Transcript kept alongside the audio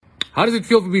How does it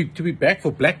feel to be back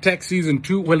for Black Tax Season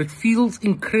 2? Well, it feels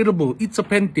incredible. It's a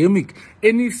pandemic.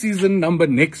 Any season number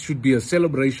next should be a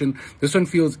celebration. This one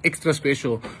feels extra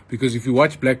special because if you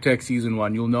watch Black Tax Season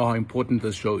 1, you'll know how important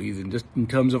this show is, and just in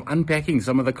terms of unpacking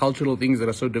some of the cultural things that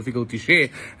are so difficult to share,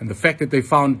 and the fact that they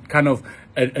found kind of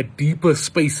a deeper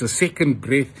space, a second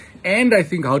breath, and I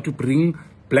think how to bring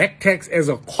Black Tax as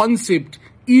a concept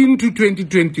into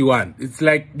 2021. It's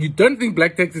like you don't think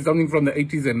Black Tax is something from the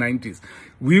 80s and 90s.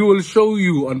 We will show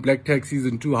you on Black Tax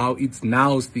Season 2 how it's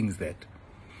now things that.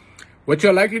 What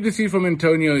you're likely to see from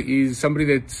Antonio is somebody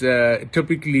that's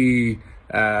typically,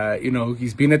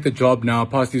 he's been at the job now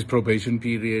past his probation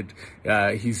period.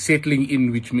 He's settling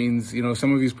in, which means,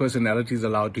 some of his personality is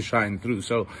allowed to shine through.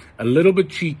 So a little bit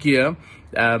cheekier,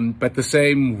 but the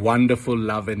same wonderful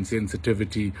love and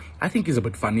sensitivity. I think he's a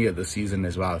bit funnier this season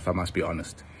as well, if I must be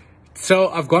honest. So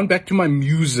I've gone back to my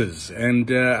muses,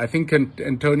 and I think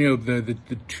Antonio, the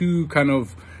two kind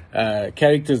of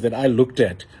characters that I looked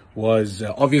at was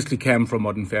obviously Cam from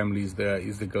Modern Family is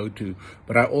the go-to,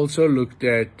 but I also looked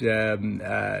at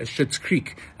Schitt's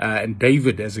Creek and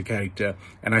David as a character,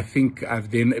 and I think I've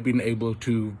then been able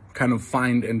to kind of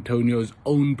find Antonio's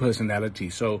own personality.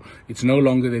 So it's no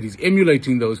longer that he's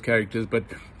emulating those characters, but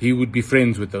he would be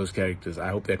friends with those characters. I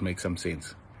hope that makes some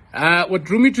sense. What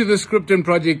drew me to the script and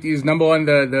project is, number one,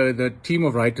 the team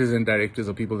of writers and directors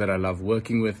are people that I love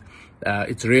working with.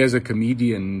 It's rare as a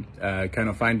comedian, kind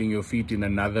of finding your feet in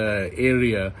another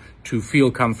area to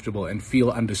feel comfortable and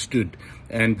feel understood.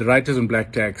 And the writers on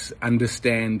Black Tax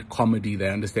understand comedy, they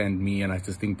understand me, and I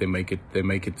just think they make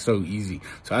it so easy.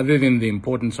 So other than the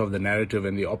importance of the narrative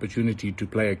and the opportunity to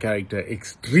play a character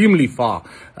extremely far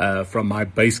from my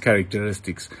base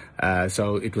characteristics,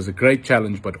 so it was a great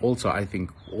challenge, but also I think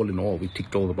all in all, we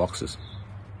ticked all the boxes.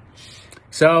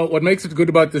 So what makes it good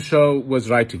about the show was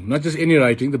writing. Not just any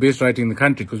writing, the best writing in the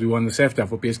country, because we won the SAFTA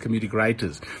for Best Comedic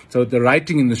Writers. So the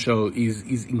writing in the show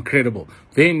is incredible.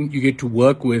 Then you get to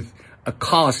work with a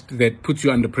cast that puts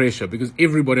you under pressure, because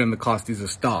everybody on the cast is a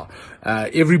star.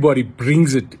 Everybody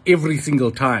brings it every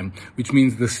single time, which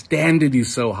means the standard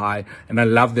is so high, and I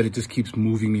love that it just keeps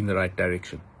moving me in the right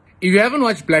direction. If you haven't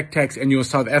watched Black Tax and you're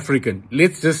South African,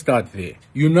 let's just start there.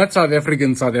 You're not South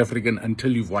African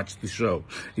until you've watched the show.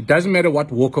 It doesn't matter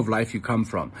what walk of life you come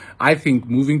from. I think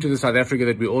moving to the South Africa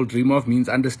that we all dream of means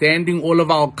understanding all of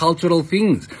our cultural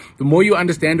things. The more you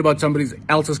understand about somebody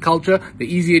else's culture,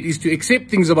 the easier it is to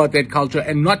accept things about that culture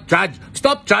and not judge.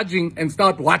 Stop judging and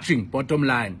start watching, bottom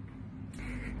line.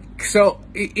 So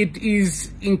it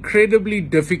is incredibly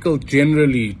difficult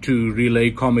generally to relay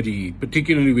comedy,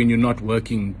 particularly when you're not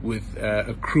working with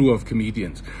a crew of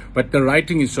comedians. But the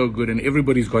writing is so good, and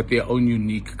everybody's got their own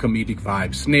unique comedic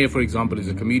vibe. Snare, for example, is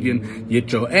a comedian, yet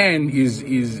Joanne is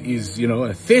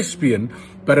a thespian,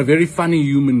 but a very funny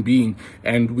human being.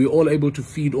 And we're all able to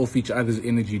feed off each other's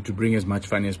energy to bring as much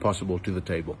fun as possible to the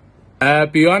table.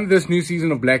 Beyond this new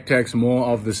season of Black Tax, more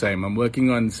of the same. I'm working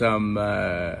on some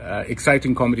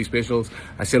exciting comedy specials.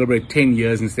 I celebrate 10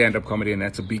 years in stand-up comedy, and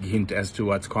that's a big hint as to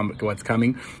what's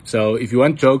coming. So if you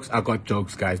want jokes, I got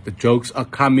jokes, guys. The jokes are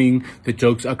coming,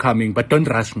 but don't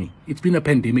rush me. It's been a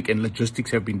pandemic and logistics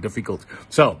have been difficult.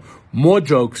 So more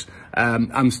jokes.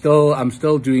 I'm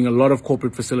still doing a lot of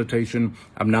corporate facilitation.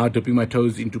 I'm now dipping my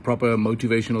toes into proper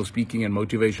motivational speaking and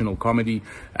motivational comedy.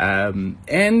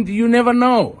 And you never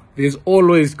know. There's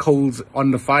always coals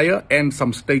on the fire and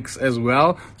some steaks as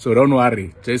well. So don't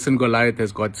worry. Jason Goliath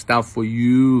has got stuff for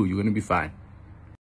you. You're going to be fine.